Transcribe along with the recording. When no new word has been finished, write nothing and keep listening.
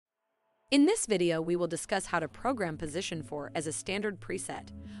In this video, we will discuss how to program Position 4 as a standard preset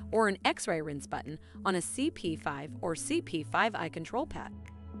or an X-ray rinse button on a CP5 or CP5i control pad.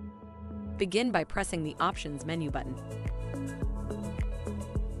 Begin by pressing the Options menu button.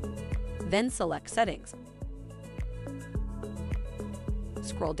 Then select Settings.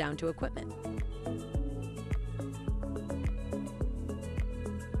 Scroll down to Equipment.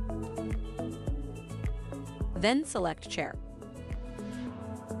 Then select Chair.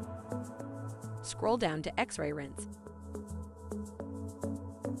 Scroll down to X-ray rinse.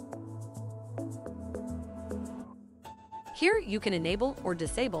 Here you can enable or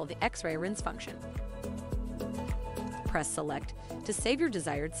disable the X-ray rinse function. Press Select to save your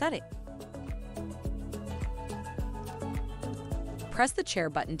desired setting. Press the Chair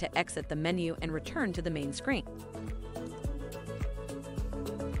button to exit the menu and return to the main screen.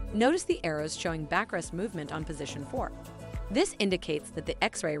 Notice the arrows showing backrest movement on Position 4. This indicates that the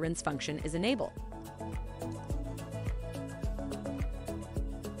X-ray rinse function is enabled.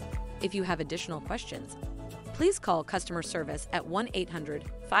 If you have additional questions, please call customer service at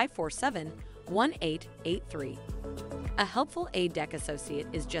 1-800-547-1883. A helpful A-dec associate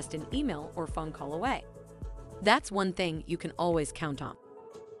is just an email or phone call away. That's one thing you can always count on.